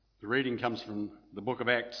The reading comes from the book of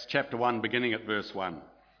Acts, chapter 1, beginning at verse 1.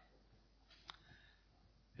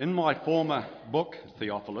 In my former book,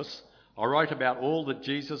 Theophilus, I wrote about all that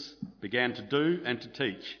Jesus began to do and to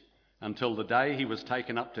teach until the day he was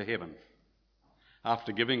taken up to heaven,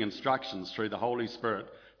 after giving instructions through the Holy Spirit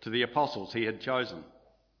to the apostles he had chosen.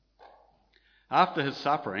 After his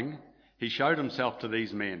suffering, he showed himself to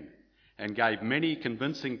these men and gave many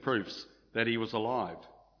convincing proofs that he was alive.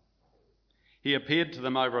 He appeared to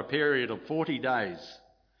them over a period of 40 days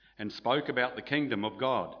and spoke about the kingdom of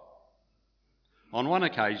God. On one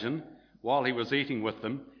occasion, while he was eating with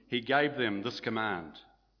them, he gave them this command: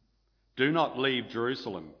 "Do not leave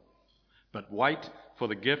Jerusalem, but wait for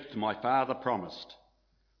the gift my Father promised,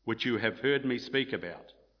 which you have heard me speak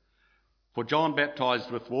about. For John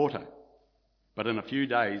baptized with water, but in a few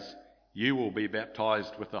days you will be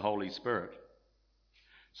baptized with the Holy Spirit."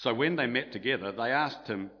 So when they met together, they asked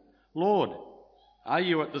him, "Lord, are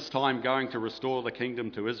you at this time going to restore the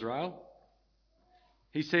kingdom to Israel?"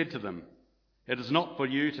 He said to them, "It is not for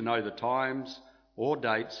you to know the times or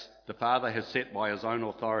dates the Father has set by his own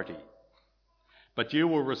authority, but you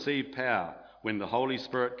will receive power when the Holy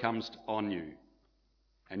Spirit comes on you,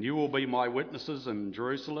 and you will be my witnesses in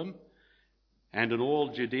Jerusalem and in all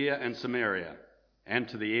Judea and Samaria and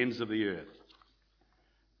to the ends of the earth."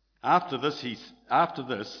 After this,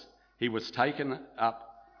 he was taken up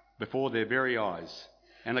before their very eyes,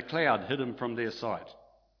 and a cloud hid him from their sight.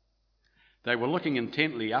 They were looking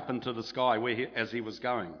intently up into the sky as he was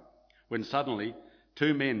going, when suddenly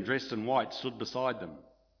 2 men dressed in white stood beside them.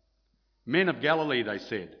 "Men of Galilee," they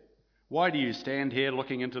said, "why do you stand here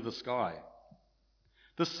looking into the sky?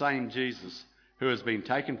 This same Jesus, who has been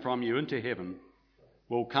taken from you into heaven,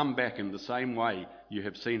 will come back in the same way you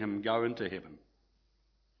have seen him go into heaven."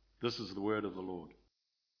 This is the word of the Lord.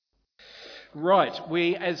 Right,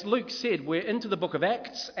 as Luke said, we're into the book of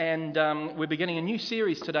Acts, and we're beginning a new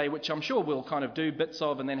series today, which I'm sure we'll kind of do bits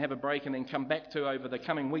of and then have a break and then come back to over the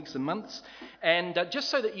coming weeks and months. And just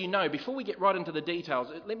so that you know, before we get right into the details,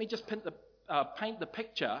 let me just paint the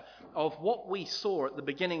picture of what we saw at the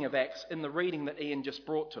beginning of Acts in the reading that Ian just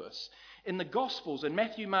brought to us. In the Gospels, in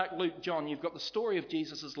Matthew, Mark, Luke, John, you've got the story of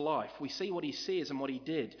Jesus' life. We see what he says and what he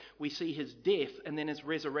did. We see his death and then his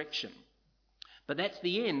resurrection. But that's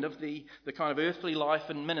the end of the kind of earthly life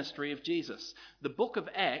and ministry of Jesus. The book of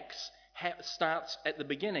Acts starts at the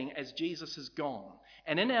beginning as Jesus is gone.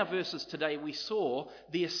 And in our verses today, we saw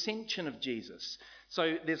the ascension of Jesus.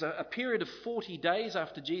 So there's a period of 40 days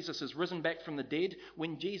after Jesus has risen back from the dead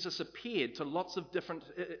when Jesus appeared to lots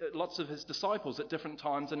of his disciples at different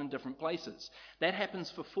times and in different places. That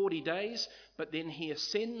happens for 40 days, but then he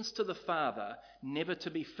ascends to the Father, never to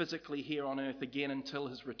be physically here on earth again until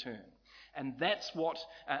his return. And that's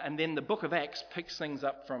and then the book of Acts picks things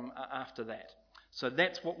up from after that. So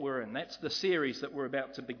that's what we're in. That's the series that we're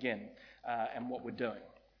about to begin and what we're doing.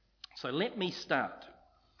 So let me start.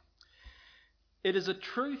 It is a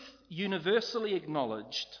truth universally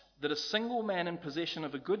acknowledged that a single man in possession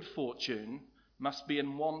of a good fortune must be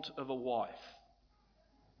in want of a wife.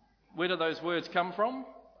 Where do those words come from?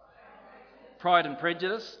 Pride and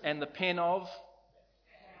Prejudice, and the pen of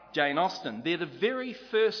Jane Austen. They're the very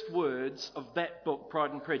first words of that book,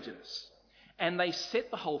 Pride and Prejudice. And they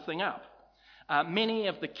set the whole thing up. Many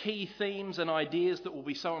of the key themes and ideas that will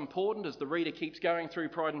be so important as the reader keeps going through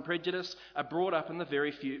Pride and Prejudice are brought up in the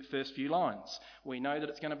very first few lines. We know that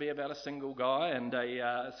it's going to be about a single guy and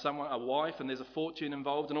a wife, and there's a fortune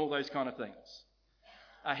involved and all those kind of things.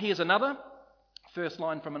 Here's another, first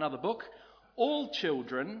line from another book. "All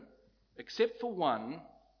children, except for one,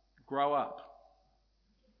 grow up."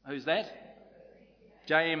 Who's that?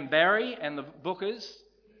 J.M. Barrie, and the book is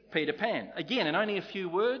Peter Pan. Again, in only a few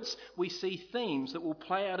words, we see themes that will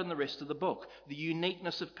play out in the rest of the book. The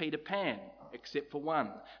uniqueness of Peter Pan, except for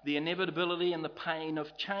one. The inevitability and the pain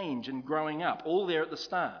of change and growing up, all there at the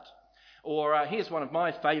start. Or here's one of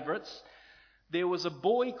my favourites. "There was a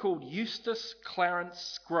boy called Eustace Clarence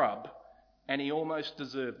Scrubb, and he almost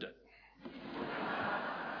deserved it."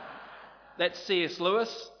 That's C.S.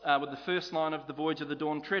 Lewis with the first line of The Voyage of the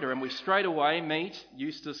Dawn Treader, and we straight away meet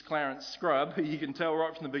Eustace Clarence Scrubb, who you can tell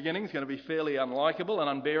right from the beginning is going to be fairly unlikable and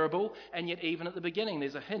unbearable, and yet even at the beginning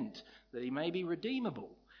there's a hint that he may be redeemable.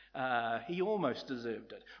 He almost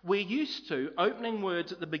deserved it. We're used to opening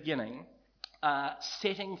words at the beginning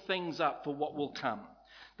setting things up for what will come.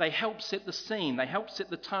 They help set the scene, they help set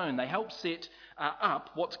the tone, they help set up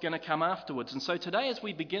what's going to come afterwards. And so today, as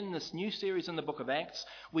we begin this new series in the book of Acts,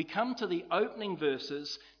 we come to the opening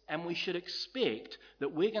verses, and we should expect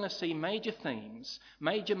that we're going to see major themes,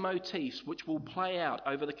 major motifs, which will play out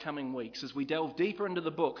over the coming weeks as we delve deeper into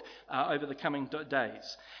the book over the coming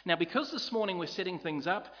days. Now, because this morning we're setting things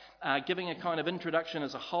up, giving a kind of introduction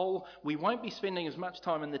as a whole, we won't be spending as much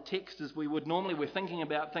time in the text as we would normally. We're thinking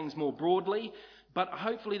about things more broadly, but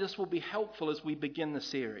hopefully this will be helpful as we begin the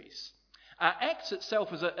series. Acts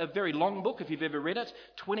itself is a very long book, if you've ever read it,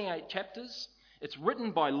 28 chapters. It's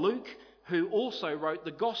written by Luke, who also wrote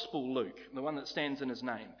the Gospel Luke, the one that stands in his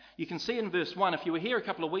name. You can see in verse 1, if you were here a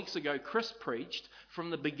couple of weeks ago, Chris preached from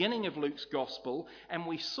the beginning of Luke's Gospel, and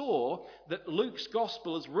we saw that Luke's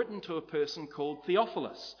Gospel is written to a person called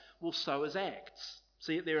Theophilus. Well, so is Acts.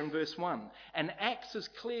 See it there in verse 1. And Acts is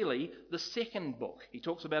clearly the second book. He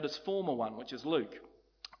talks about his former one, which is Luke.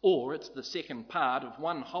 Or it's the second part of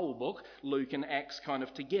one whole book, Luke and Acts kind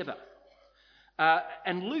of together.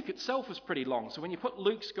 And Luke itself is pretty long. So when you put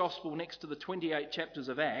Luke's Gospel next to the 28 chapters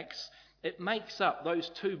of Acts, it makes up, those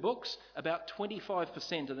two books, about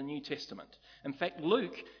 25% of the New Testament. In fact,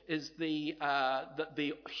 Luke is the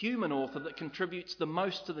human author that contributes the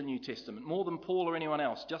most to the New Testament, more than Paul or anyone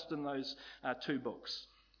else, just in those two books.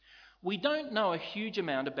 We don't know a huge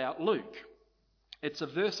amount about Luke. It's a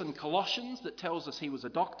verse in Colossians that tells us he was a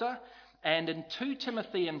doctor. And in 2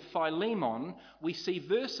 Timothy and Philemon, we see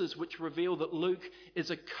verses which reveal that Luke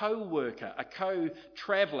is a co-worker, a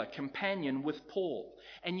co-traveller, companion with Paul.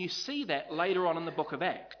 And you see that later on in the book of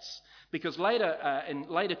Acts. Because later, in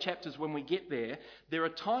later chapters when we get there, there are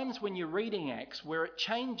times when you're reading Acts where it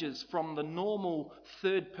changes from the normal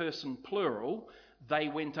third-person plural, they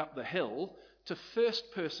went up the hill, to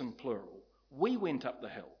first-person plural, we went up the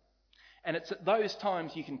hill. And it's at those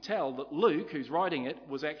times you can tell that Luke, who's writing it,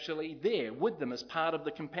 was actually there with them as part of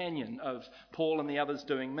the companion of Paul and the others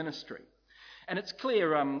doing ministry. And it's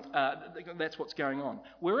clear that's what's going on.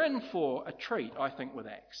 We're in for a treat, I think, with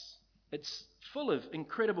Acts. It's full of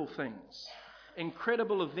incredible things,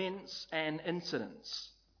 incredible events and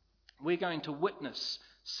incidents. We're going to witness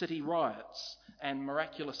city riots and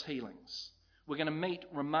miraculous healings. We're going to meet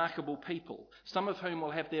remarkable people, some of whom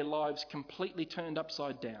will have their lives completely turned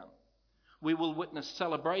upside down. We will witness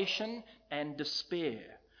celebration and despair.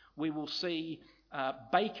 We will see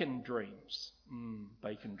bacon dreams.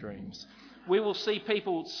 Bacon dreams. We will see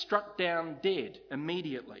people struck down dead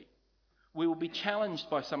immediately. We will be challenged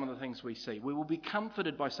by some of the things we see. We will be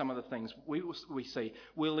comforted by some of the things we see.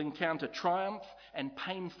 We'll encounter triumph and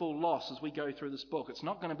painful loss as we go through this book. It's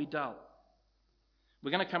not going to be dull. We're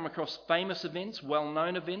going to come across famous events,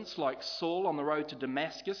 well-known events like Saul on the road to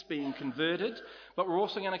Damascus being converted, but we're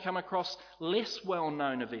also going to come across less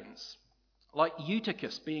well-known events like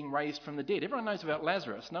Eutychus being raised from the dead. Everyone knows about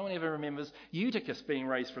Lazarus. No one ever remembers Eutychus being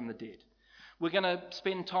raised from the dead. We're going to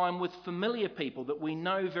spend time with familiar people that we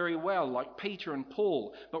know very well, like Peter and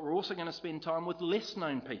Paul, but we're also going to spend time with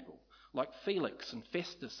less-known people like Felix and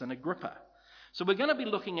Festus and Agrippa. So we're going to be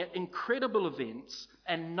looking at incredible events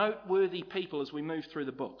and noteworthy people as we move through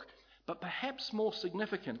the book. But perhaps more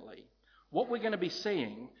significantly, what we're going to be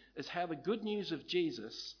seeing is how the good news of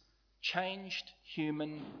Jesus changed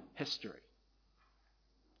human history.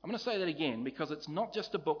 I'm going to say that again because it's not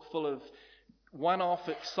just a book full of one-off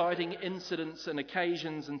exciting incidents and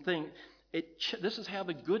occasions and things. This is how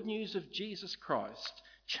the good news of Jesus Christ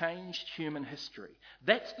changed human history.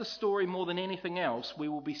 That's the story more than anything else we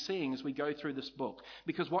will be seeing as we go through this book.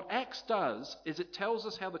 Because what Acts does is it tells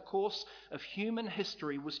us how the course of human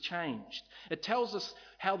history was changed. It tells us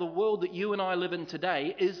how the world that you and I live in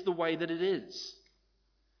today is the way that it is.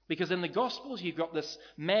 Because in the Gospels you've got this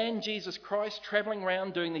man, Jesus Christ, travelling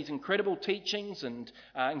around doing these incredible teachings and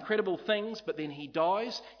incredible things, but then he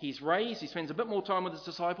dies, he's raised, he spends a bit more time with his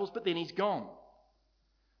disciples, but then he's gone.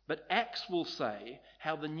 But Acts will say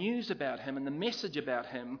how the news about him and the message about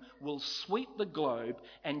him will sweep the globe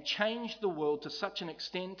and change the world to such an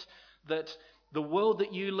extent that the world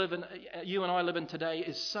that you and I live in today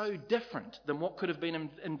is so different than what could have been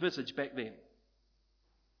envisaged back then.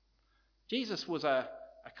 Jesus was a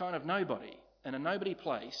kind of nobody in a nobody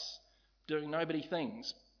place doing nobody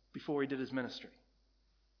things before he did his ministry.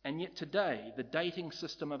 And yet today, the dating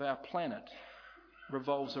system of our planet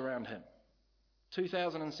revolves around him.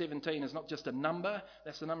 2017 is not just a number,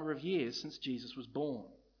 that's the number of years since Jesus was born.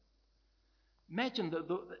 Imagine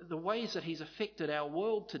the ways that he's affected our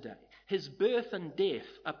world today. His birth and death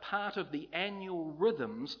are part of the annual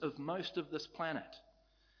rhythms of most of this planet.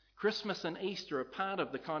 Christmas and Easter are part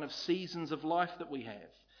of the kind of seasons of life that we have.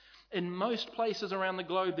 In most places around the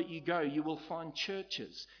globe that you go, you will find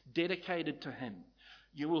churches dedicated to him.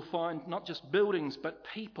 You will find not just buildings, but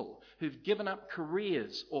people who've given up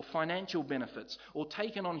careers or financial benefits or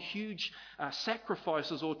taken on huge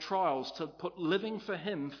sacrifices or trials to put living for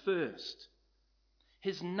him first.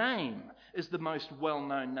 His name is the most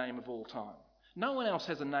well-known name of all time. No one else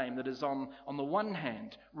has a name that is on the one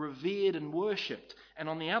hand revered and worshipped, and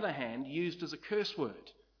on the other hand used as a curse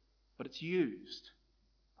word. But it's used.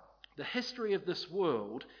 The history of this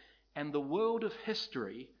world and the world of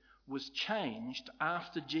history was changed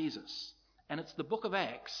after Jesus. And it's the book of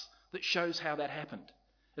Acts that shows how that happened.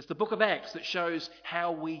 It's the book of Acts that shows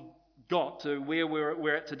how we got to where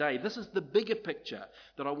we're at today. This is the bigger picture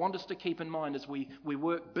that I want us to keep in mind as we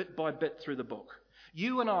work bit by bit through the book.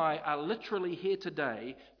 You and I are literally here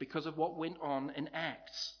today because of what went on in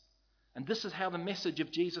Acts. And this is how the message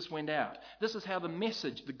of Jesus went out. This is how the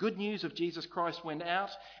message, the good news of Jesus Christ went out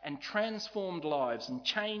and transformed lives and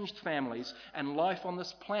changed families, and life on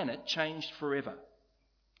this planet changed forever.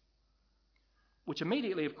 Which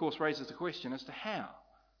immediately, of course, raises the question as to how.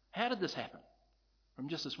 How did this happen? From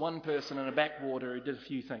just this one person in a backwater who did a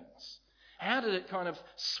few things. How did it kind of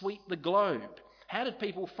sweep the globe? How did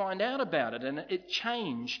people find out about it? And it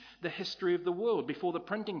changed the history of the world before the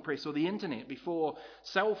printing press or the internet, before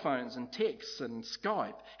cell phones and texts and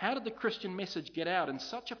Skype. How did the Christian message get out in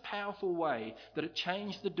such a powerful way that it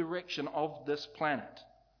changed the direction of this planet?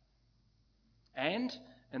 And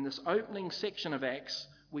in this opening section of Acts,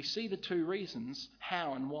 we see the two reasons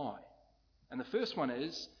how and why. And the first one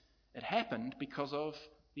is, it happened because of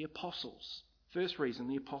the apostles. First reason,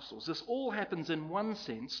 the apostles. This all happens in one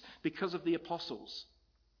sense because of the apostles.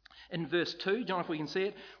 In verse 2, John, if we can see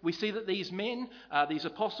it, we see that these men, these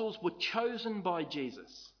apostles, were chosen by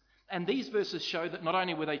Jesus. And these verses show that not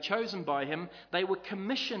only were they chosen by him, they were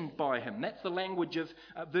commissioned by him. That's the language of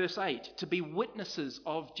verse 8, to be witnesses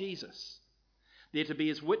of Jesus. They're to be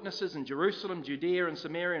his witnesses in Jerusalem, Judea and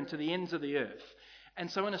Samaria and to the ends of the earth. And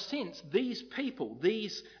so in a sense, these people,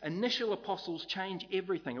 these initial apostles changed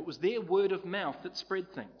everything. It was their word of mouth that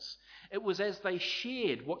spread things. It was as they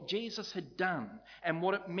shared what Jesus had done and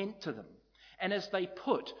what it meant to them. And as they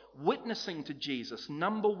put witnessing to Jesus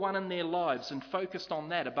number one in their lives and focused on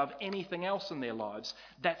that above anything else in their lives,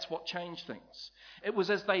 that's what changed things. It was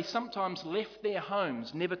as they sometimes left their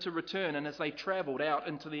homes never to return, and as they travelled out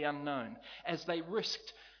into the unknown, as they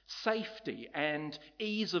risked safety and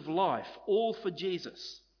ease of life, all for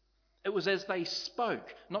Jesus. It was as they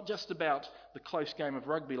spoke, not just about the close game of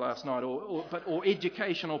rugby last night or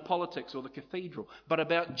education or politics or the cathedral, but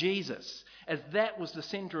about Jesus, as that was the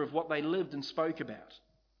centre of what they lived and spoke about.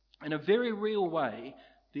 In a very real way,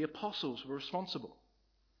 the apostles were responsible.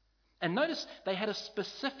 And notice they had a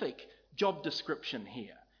specific job description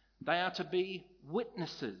here. They are to be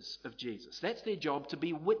witnesses of Jesus. That's their job, to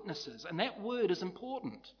be witnesses. And that word is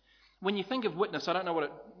important. When you think of witness, I don't know what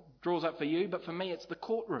it draws up for you, but for me it's the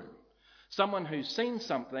courtroom. Someone who's seen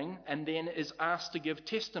something and then is asked to give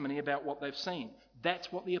testimony about what they've seen.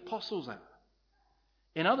 That's what the apostles are.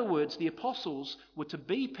 In other words, the apostles were to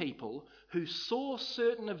be people who saw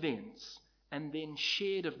certain events and then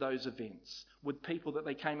shared of those events with people that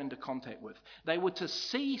they came into contact with. They were to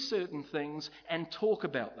see certain things and talk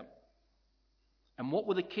about them. And what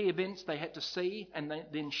were the key events they had to see and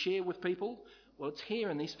then share with people? Well, it's here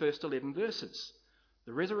in these first 11 verses.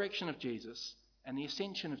 The resurrection of Jesus and the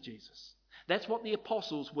ascension of Jesus. That's what the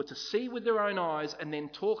apostles were to see with their own eyes and then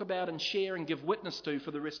talk about and share and give witness to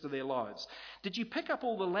for the rest of their lives. Did you pick up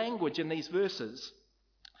all the language in these verses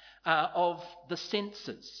of the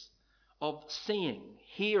senses, of seeing,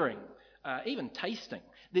 hearing, even tasting?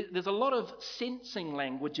 There's a lot of sensing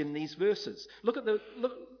language in these verses.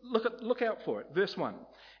 Look out for it. Verse 1.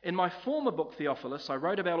 In my former book, Theophilus, I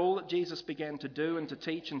wrote about all that Jesus began to do and to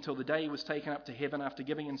teach until the day he was taken up to heaven after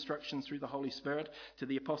giving instructions through the Holy Spirit to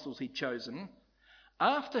the apostles he'd chosen.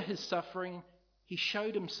 After his suffering, he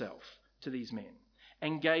showed himself to these men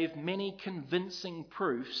and gave many convincing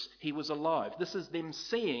proofs he was alive. This is them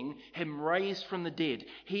seeing him raised from the dead.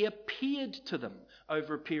 He appeared to them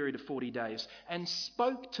over a period of 40 days and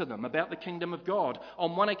spoke to them about the kingdom of God.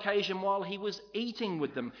 On one occasion, while he was eating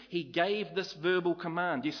with them, he gave this verbal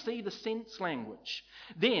command. You see the sense language.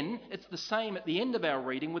 Then it's the same at the end of our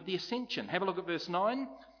reading with the ascension. Have a look at verse 9.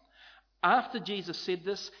 After Jesus said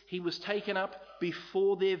this, he was taken up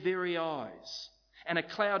before their very eyes, and a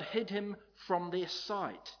cloud hid him from their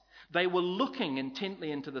sight. They were looking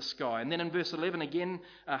intently into the sky. And then in verse 11 again,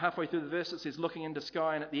 halfway through the verse, it says looking into the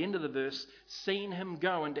sky. And at the end of the verse, seen him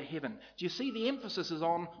go into heaven. Do you see the emphasis is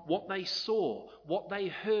on what they saw, what they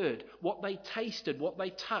heard, what they tasted, what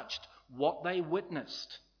they touched, what they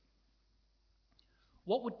witnessed?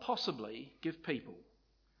 What would possibly give people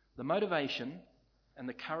the motivation and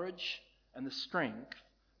the courage and the strength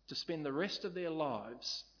to spend the rest of their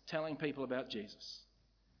lives telling people about Jesus,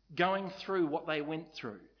 going through what they went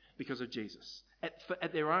through because of Jesus,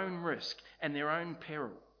 at their own risk and their own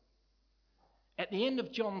peril. At the end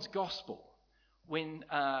of John's Gospel, when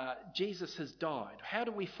Jesus has died, how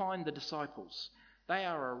do we find the disciples? They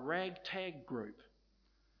are a ragtag group.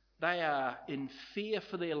 They are in fear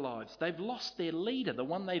for their lives. They've lost their leader, the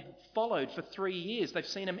one they've followed for 3 years. They've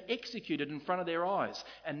seen him executed in front of their eyes,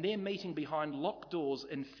 and they're meeting behind locked doors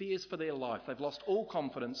in fears for their life. They've lost all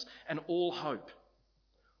confidence and all hope.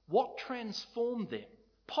 What transformed them,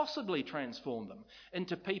 possibly transformed them,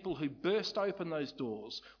 into people who burst open those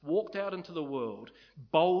doors, walked out into the world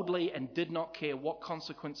boldly and did not care what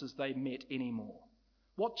consequences they met anymore?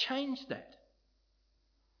 What changed that?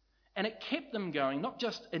 And it kept them going, not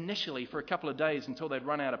just initially for a couple of days until they'd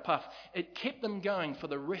run out of puff. It kept them going for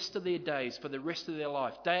the rest of their days, for the rest of their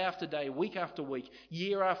life, day after day, week after week,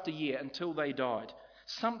 year after year, until they died.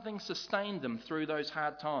 Something sustained them through those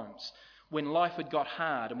hard times, when life had got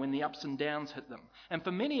hard and when the ups and downs hit them. And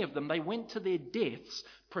for many of them, they went to their deaths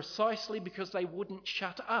precisely because they wouldn't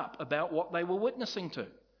shut up about what they were witnessing to.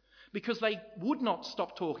 Because they would not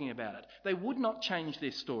stop talking about it. They would not change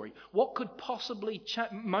their story. What could possibly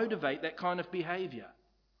motivate that kind of behaviour?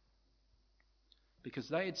 Because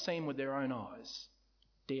they had seen with their own eyes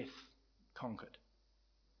death conquered.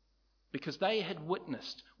 Because they had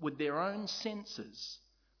witnessed with their own senses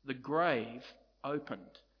the grave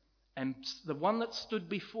opened. And the one that stood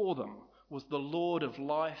before them was the Lord of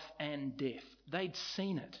life and death. They'd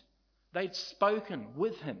seen it. They'd spoken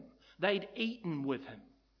with him. They'd eaten with him.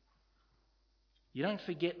 You don't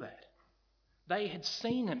forget that. They had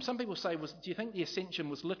seen him. Some people say, do you think the ascension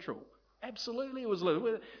was literal? Absolutely it was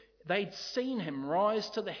literal. They'd seen him rise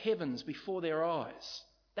to the heavens before their eyes.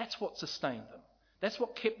 That's what sustained them. That's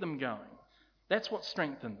what kept them going. That's what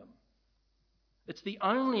strengthened them. It's the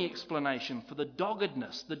only explanation for the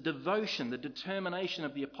doggedness, the devotion, the determination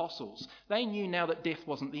of the apostles. They knew now that death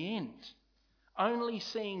wasn't the end. Only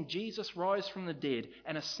seeing Jesus rise from the dead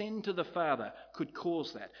and ascend to the Father could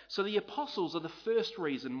cause that. So the apostles are the first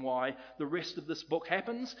reason why the rest of this book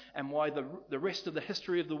happens and why the rest of the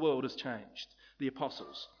history of the world has changed. The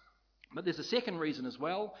apostles. But there's a second reason as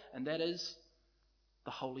well, and that is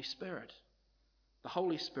the Holy Spirit. The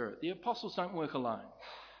Holy Spirit. The apostles don't work alone.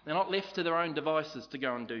 They're not left to their own devices to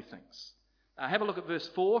go and do things. Have a look at verse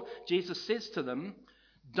 4. Jesus says to them,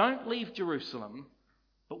 "Don't leave Jerusalem,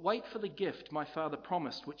 but wait for the gift my Father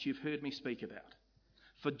promised, which you've heard me speak about.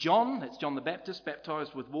 For John," that's John the Baptist,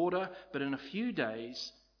 baptized with water, "but in a few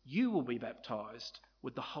days you will be baptized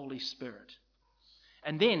with the Holy Spirit."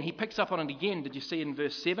 And then he picks up on it again. Did you see in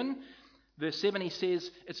verse 7? Verse 7 he says,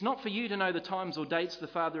 "It's not for you to know the times or dates the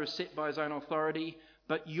Father has set by his own authority,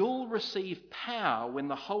 but you'll receive power when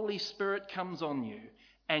the Holy Spirit comes on you,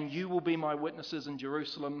 and you will be my witnesses in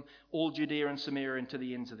Jerusalem, all Judea and Samaria, and to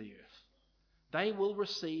the ends of the earth." They will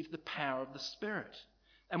receive the power of the Spirit.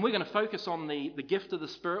 And we're going to focus on the gift of the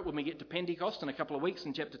Spirit when we get to Pentecost in a couple of weeks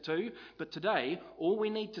in chapter 2. But today, all we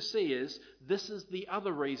need to see is this is the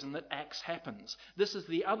other reason that Acts happens. This is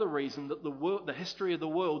the other reason that the history of the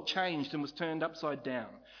world changed and was turned upside down.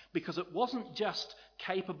 Because it wasn't just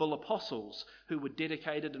capable apostles who were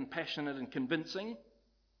dedicated and passionate and convincing.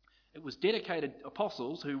 It was dedicated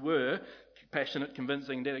apostles who were passionate,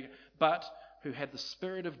 convincing, dedicated, but who had the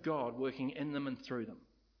Spirit of God working in them and through them.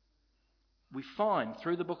 We find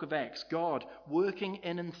through the book of Acts God working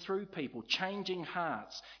in and through people, changing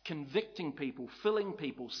hearts, convicting people, filling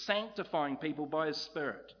people, sanctifying people by his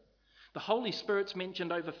Spirit. The Holy Spirit's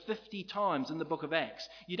mentioned over 50 times in the book of Acts.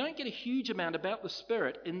 You don't get a huge amount about the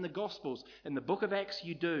Spirit in the Gospels. In the book of Acts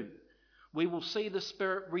you do. We will see the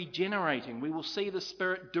Spirit regenerating. We will see the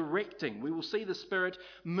Spirit directing. We will see the Spirit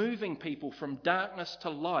moving people from darkness to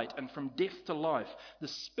light and from death to life. The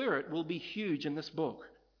Spirit will be huge in this book.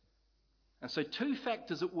 And so 2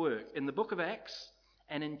 factors at work in the book of Acts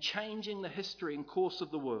and in changing the history and course of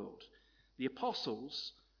the world. The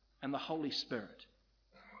apostles and the Holy Spirit.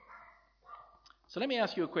 So let me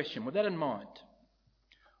ask you a question. With that in mind,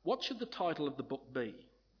 what should the title of the book be?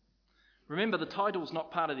 Remember, the title is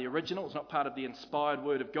not part of the original. It's not part of the inspired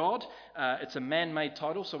word of God. It's a man-made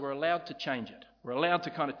title, so we're allowed to change it. We're allowed to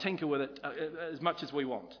kind of tinker with it as much as we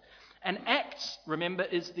want. And Acts, remember,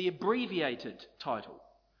 is the abbreviated title.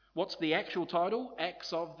 What's the actual title?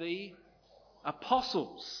 Acts of the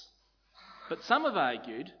Apostles. But some have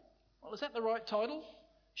argued, well, is that the right title?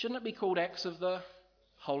 Shouldn't it be called Acts of the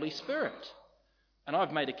Holy Spirit? And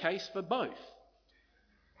I've made a case for both.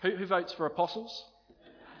 Who votes for Apostles?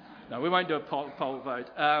 No, we won't do a poll vote.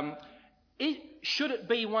 Should it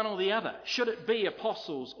be one or the other? Should it be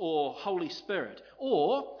apostles or Holy Spirit?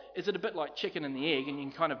 Or is it a bit like chicken and the egg, and you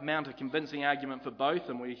can kind of mount a convincing argument for both?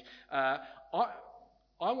 And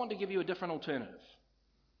I want to give you a different alternative.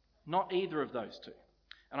 Not either of those two.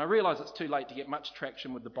 And I realise it's too late to get much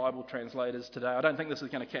traction with the Bible translators today. I don't think this is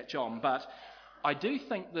going to catch on, but I do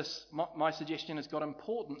think my suggestion has got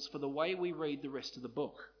importance for the way we read the rest of the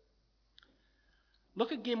book.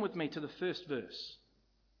 Look again with me to the first verse.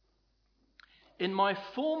 In my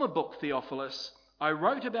former book, Theophilus, I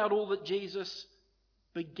wrote about all that Jesus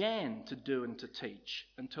began to do and to teach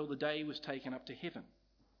until the day he was taken up to heaven.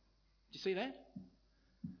 Do you see that?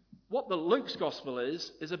 What the Luke's gospel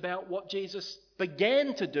is about what Jesus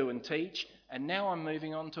began to do and teach, and now I'm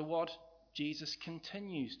moving on to what Jesus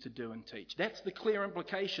continues to do and teach. That's the clear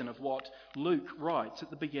implication of what Luke writes at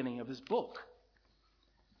the beginning of his book.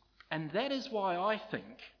 And that is why I think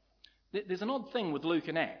that there's an odd thing with Luke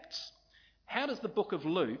and Acts. How does the book of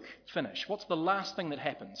Luke finish? What's the last thing that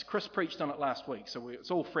happens? Chris preached on it last week, so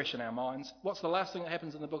it's all fresh in our minds. What's the last thing that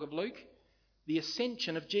happens in the book of Luke? The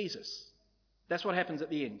ascension of Jesus. That's what happens at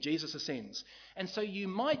the end. Jesus ascends. And so you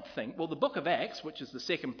might think, well, the book of Acts, which is the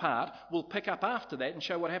second part, will pick up after that and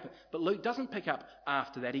show what happened. But Luke doesn't pick up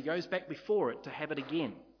after that. He goes back before it to have it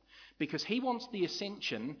again. Because he wants the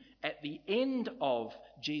ascension at the end of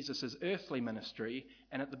Jesus' earthly ministry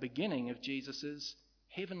and at the beginning of Jesus'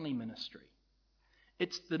 heavenly ministry.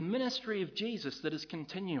 It's the ministry of Jesus that is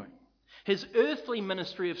continuing. His earthly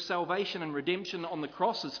ministry of salvation and redemption on the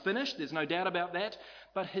cross is finished, there's no doubt about that,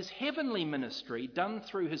 but his heavenly ministry, done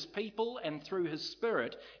through his people and through his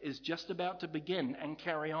Spirit, is just about to begin and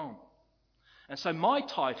carry on. And so my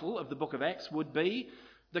title of the book of Acts would be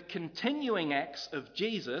The Continuing Acts of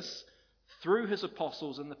Jesus through his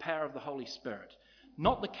apostles in the power of the Holy Spirit.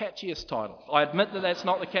 Not the catchiest title. I admit that that's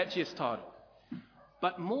not the catchiest title.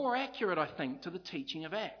 But more accurate, I think, to the teaching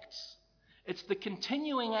of Acts. It's the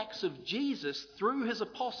continuing acts of Jesus through his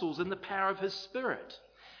apostles in the power of his Spirit.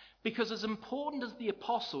 Because as important as the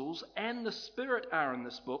apostles and the Spirit are in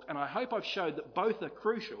this book, and I hope I've showed that both are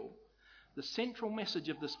crucial, the central message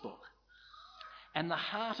of this book and the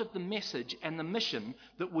heart of the message and the mission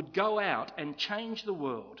that would go out and change the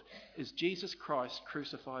world is Jesus Christ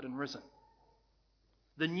crucified and risen.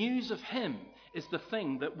 The news of him is the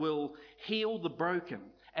thing that will heal the broken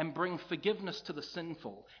and bring forgiveness to the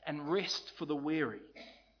sinful and rest for the weary.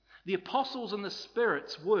 The apostles and the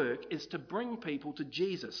Spirit's work is to bring people to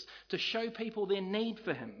Jesus, to show people their need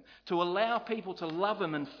for him, to allow people to love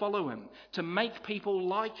him and follow him, to make people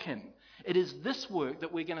like him. It is this work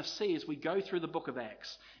that we're going to see as we go through the book of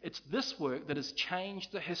Acts. It's this work that has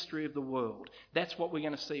changed the history of the world. That's what we're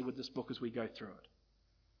going to see with this book as we go through it.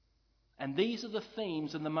 And these are the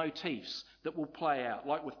themes and the motifs that will play out.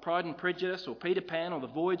 Like with Pride and Prejudice or Peter Pan or The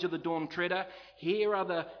Voyage of the Dawn Treader, here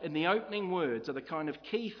are in the opening words are the kind of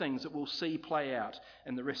key things that we'll see play out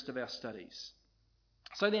in the rest of our studies.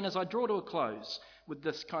 So then, as I draw to a close with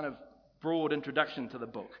this kind of broad introduction to the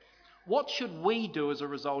book, what should we do as a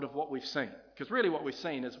result of what we've seen? Because really what we've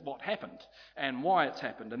seen is what happened and why it's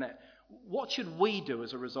happened and that. What should we do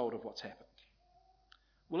as a result of what's happened?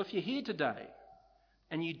 Well, if you're here today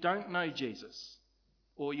and you don't know Jesus,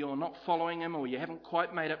 or you're not following him, or you haven't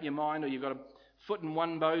quite made up your mind, or you've got a foot in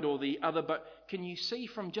one boat or the other boat, can you see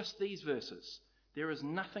from just these verses, there is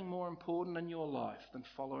nothing more important in your life than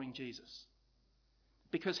following Jesus?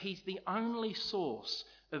 Because he's the only source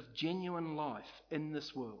of genuine life in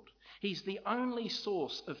this world. He's the only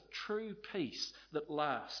source of true peace that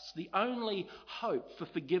lasts. The only hope for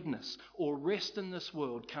forgiveness or rest in this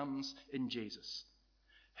world comes in Jesus.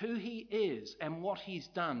 Who he is and what he's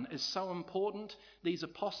done is so important. These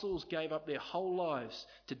apostles gave up their whole lives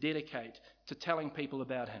to dedicate to telling people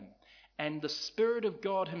about him. And the Spirit of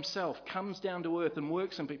God himself comes down to earth and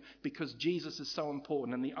works in people because Jesus is so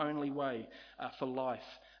important and the only way for life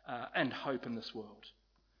and hope in this world.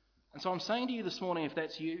 And so I'm saying to you this morning, if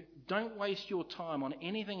that's you, don't waste your time on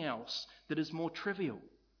anything else that is more trivial.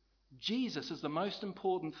 Jesus is the most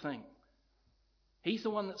important thing. He's the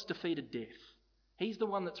one that's defeated death. He's the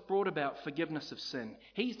one that's brought about forgiveness of sin.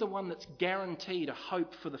 He's the one that's guaranteed a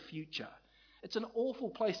hope for the future. It's an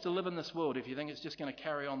awful place to live in this world if you think it's just going to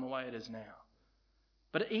carry on the way it is now.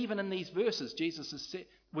 But even in these verses, Jesus has said,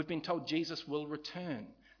 we've been told Jesus will return.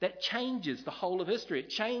 That changes the whole of history. It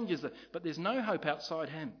changes it, but there's no hope outside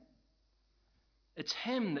him. It's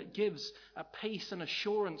him that gives a peace and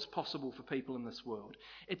assurance possible for people in this world.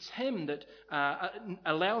 It's him that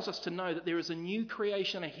allows us to know that there is a new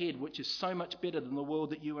creation ahead which is so much better than the world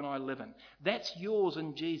that you and I live in. That's yours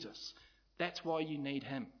in Jesus. That's why you need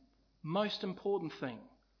him. Most important thing.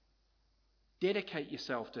 Dedicate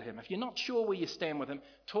yourself to him. If you're not sure where you stand with him,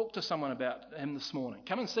 talk to someone about him this morning.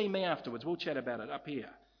 Come and see me afterwards. We'll chat about it up here.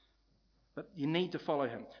 But you need to follow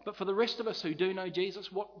him. But for the rest of us who do know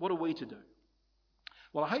Jesus, what are we to do?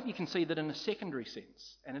 Well, I hope you can see that in a secondary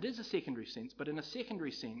sense, and it is a secondary sense, but in a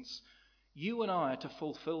secondary sense, you and I are to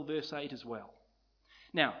fulfill verse 8 as well.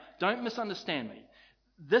 Now, don't misunderstand me.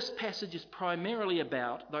 This passage is primarily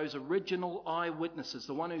about those original eyewitnesses,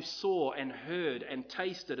 the one who saw and heard and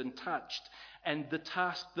tasted and touched, and the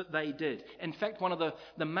task that they did. In fact, one of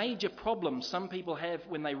the major problems some people have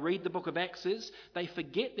when they read the book of Acts is they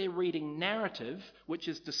forget they're reading narrative, which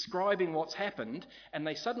is describing what's happened, and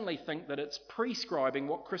they suddenly think that it's prescribing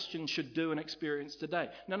what Christians should do and experience today.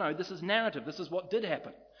 No, this is narrative. This is what did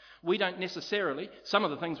happen. We don't necessarily, some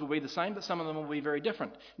of the things will be the same, but some of them will be very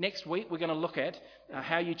different. Next week, we're going to look at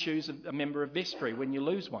how you choose a member of vestry when you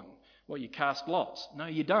lose one. Well, you cast lots. No,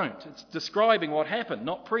 you don't. It's describing what happened,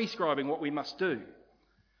 not prescribing what we must do.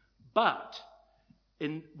 But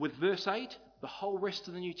with verse 8, the whole rest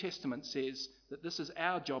of the New Testament says that this is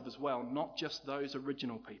our job as well, not just those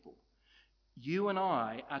original people. You and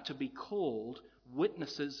I are to be called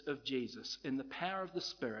witnesses of Jesus in the power of the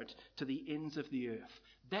Spirit to the ends of the earth.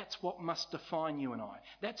 That's what must define you and I.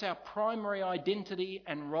 That's our primary identity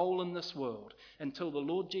and role in this world until the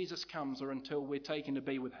Lord Jesus comes or until we're taken to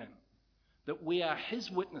be with him. That we are his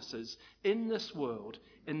witnesses in this world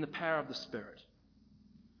in the power of the Spirit.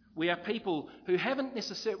 We are people who haven't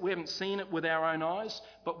seen it with our own eyes,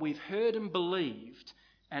 but we've heard and believed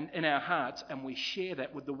and in our hearts, and we share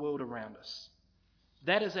that with the world around us.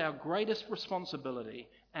 That is our greatest responsibility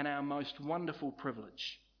and our most wonderful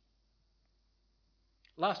privilege.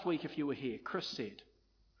 Last week, if you were here, Chris said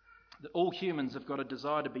that all humans have got a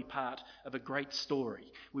desire to be part of a great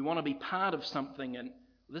story. We want to be part of something, and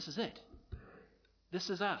this is it. This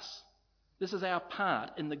is us. This is our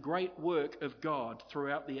part in the great work of God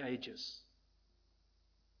throughout the ages.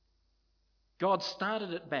 God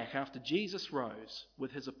started it back after Jesus rose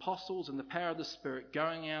with his apostles and the power of the Spirit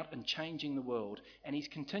going out and changing the world. And he's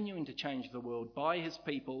continuing to change the world by his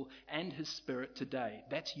people and his Spirit today.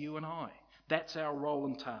 That's you and I. That's our role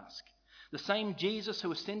and task. The same Jesus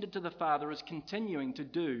who ascended to the Father is continuing to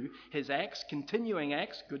do his acts, continuing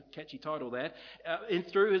acts, good catchy title that,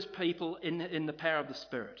 through his people in the power of the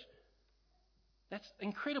Spirit. That's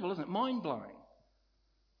incredible, isn't it? Mind-blowing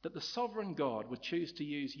that the sovereign God would choose to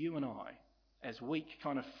use you and I as weak,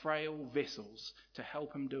 kind of frail vessels to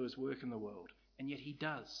help him do his work in the world. And yet he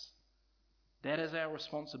does. That is our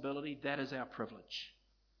responsibility. That is our privilege.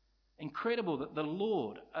 Incredible that the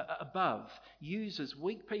Lord above uses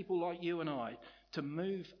weak people like you and I to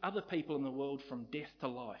move other people in the world from death to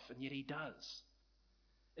life, and yet he does.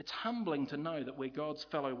 It's humbling to know that we're God's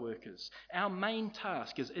fellow workers. Our main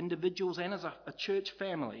task as individuals and as a church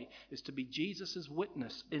family is to be Jesus'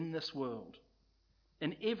 witness in this world,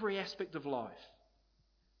 in every aspect of life.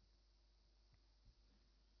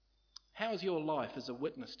 How is your life as a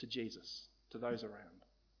witness to Jesus, to those around?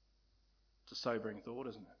 It's a sobering thought,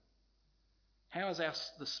 isn't it? How is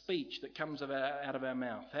the speech that comes out of our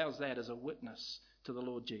mouth, how's that as a witness to the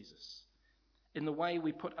Lord Jesus? In the way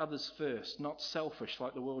we put others first, not selfish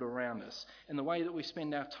like the world around us, in the way that we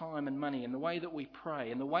spend our time and money, in the way that we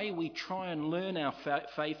pray, in the way we try and learn our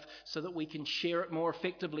faith so that we can share it more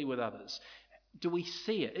effectively with others. Do we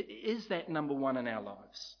see it? Is that number one in our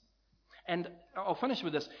lives? And I'll finish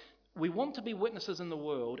with this. We want to be witnesses in the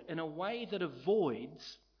world in a way that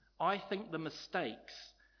avoids, I think, the mistakes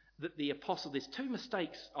that the apostles, there's two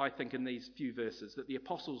mistakes, I think, in these few verses that the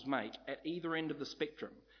apostles make at either end of the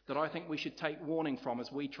spectrum that I think we should take warning from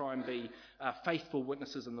as we try and be faithful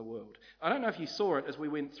witnesses in the world. I don't know if you saw it as we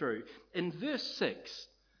went through. In verse 6,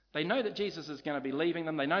 they know that Jesus is going to be leaving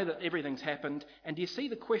them. They know that everything's happened. And do you see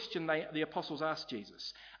the question the apostles asked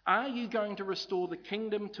Jesus? Are you going to restore the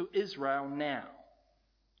kingdom to Israel now?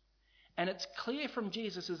 And it's clear from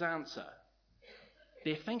Jesus' answer,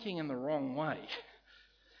 they're thinking in the wrong way.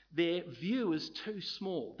 Their view is too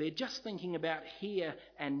small. They're just thinking about here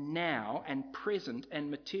and now and present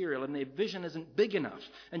and material, and their vision isn't big enough.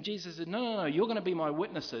 And Jesus said, no, you're going to be my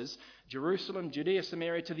witnesses, Jerusalem, Judea,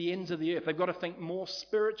 Samaria, to the ends of the earth. They've got to think more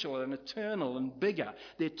spiritual and eternal and bigger.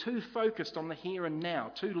 They're too focused on the here and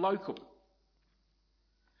now, too local.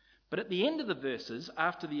 But at the end of the verses,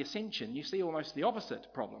 after the ascension, you see almost the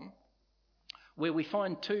opposite problem, where we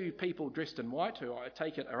find two people dressed in white, who I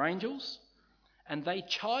take it are angels, and they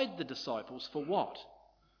chide the disciples for what?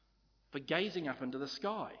 For gazing up into the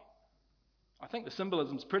sky. I think the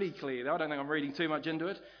symbolism's pretty clear. I don't think I'm reading too much into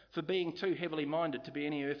it. For being too heavily minded to be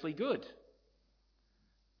any earthly good.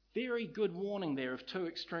 Very good warning there of two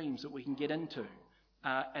extremes that we can get into.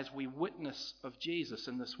 as we witness of Jesus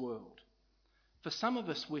in this world. For some of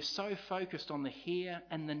us, we're so focused on the here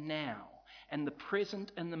and the now, and the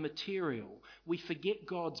present and the material, we forget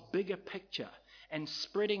God's bigger picture and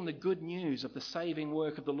spreading the good news of the saving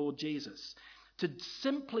work of the Lord Jesus. To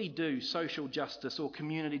simply do social justice or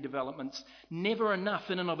community development's never enough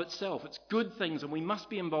in and of itself. It's good things and we must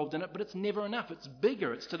be involved in it, but it's never enough. It's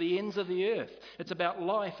bigger. It's to the ends of the earth. It's about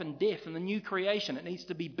life and death and the new creation. It needs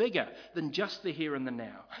to be bigger than just the here and the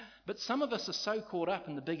now. But some of us are so caught up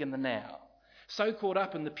in the big and the now, so caught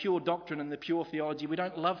up in the pure doctrine and the pure theology, we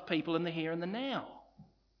don't love people in the here and the now.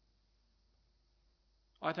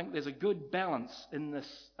 I think there's a good balance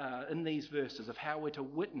in these verses of how we're to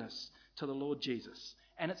witness to the Lord Jesus.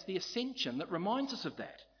 And it's the ascension that reminds us of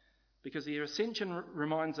that. Because the ascension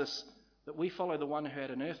reminds us that we follow the one who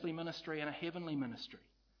had an earthly ministry and a heavenly ministry.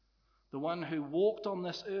 The one who walked on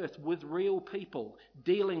this earth with real people,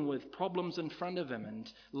 dealing with problems in front of him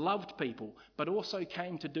and loved people, but also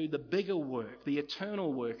came to do the bigger work, the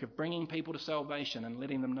eternal work of bringing people to salvation and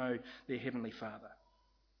letting them know their heavenly Father.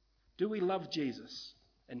 Do we love Jesus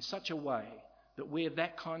in such a way that we're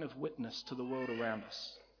that kind of witness to the world around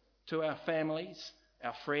us? To our families,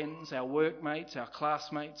 our friends, our workmates, our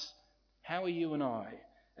classmates? How are you and I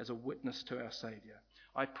as a witness to our Saviour?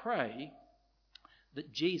 I pray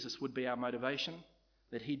that Jesus would be our motivation,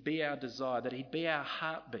 that he'd be our desire, that he'd be our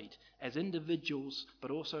heartbeat as individuals,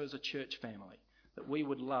 but also as a church family, that we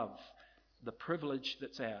would love the privilege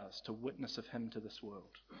that's ours to witness of him to this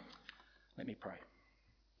world. Let me pray.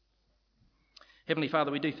 Heavenly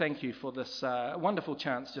Father, we do thank you for this wonderful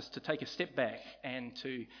chance just to take a step back and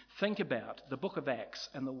to think about the book of Acts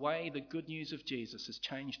and the way the good news of Jesus has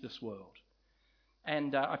changed this world.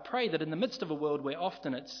 And I pray that in the midst of a world where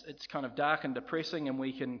often it's kind of dark and depressing and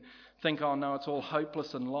we can think, oh no, it's all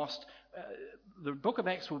hopeless and lost, the book of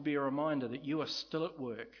Acts will be a reminder that you are still at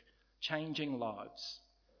work, changing lives,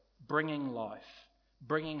 bringing life,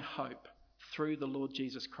 bringing hope through the Lord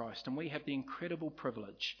Jesus Christ. And we have the incredible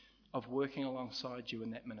privilege of working alongside you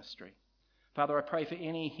in that ministry. Father, I pray for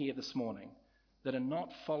any here this morning that are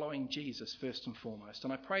not following Jesus first and foremost.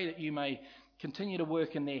 And I pray that you may continue to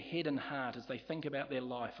work in their head and heart as they think about their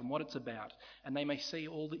life and what it's about, and they may see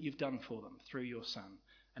all that you've done for them through your Son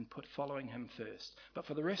and put following him first. But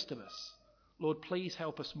for the rest of us, Lord, please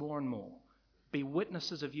help us more and more be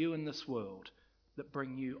witnesses of you in this world that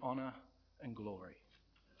bring you honour and glory.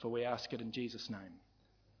 For we ask it in Jesus' name.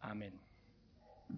 Amen.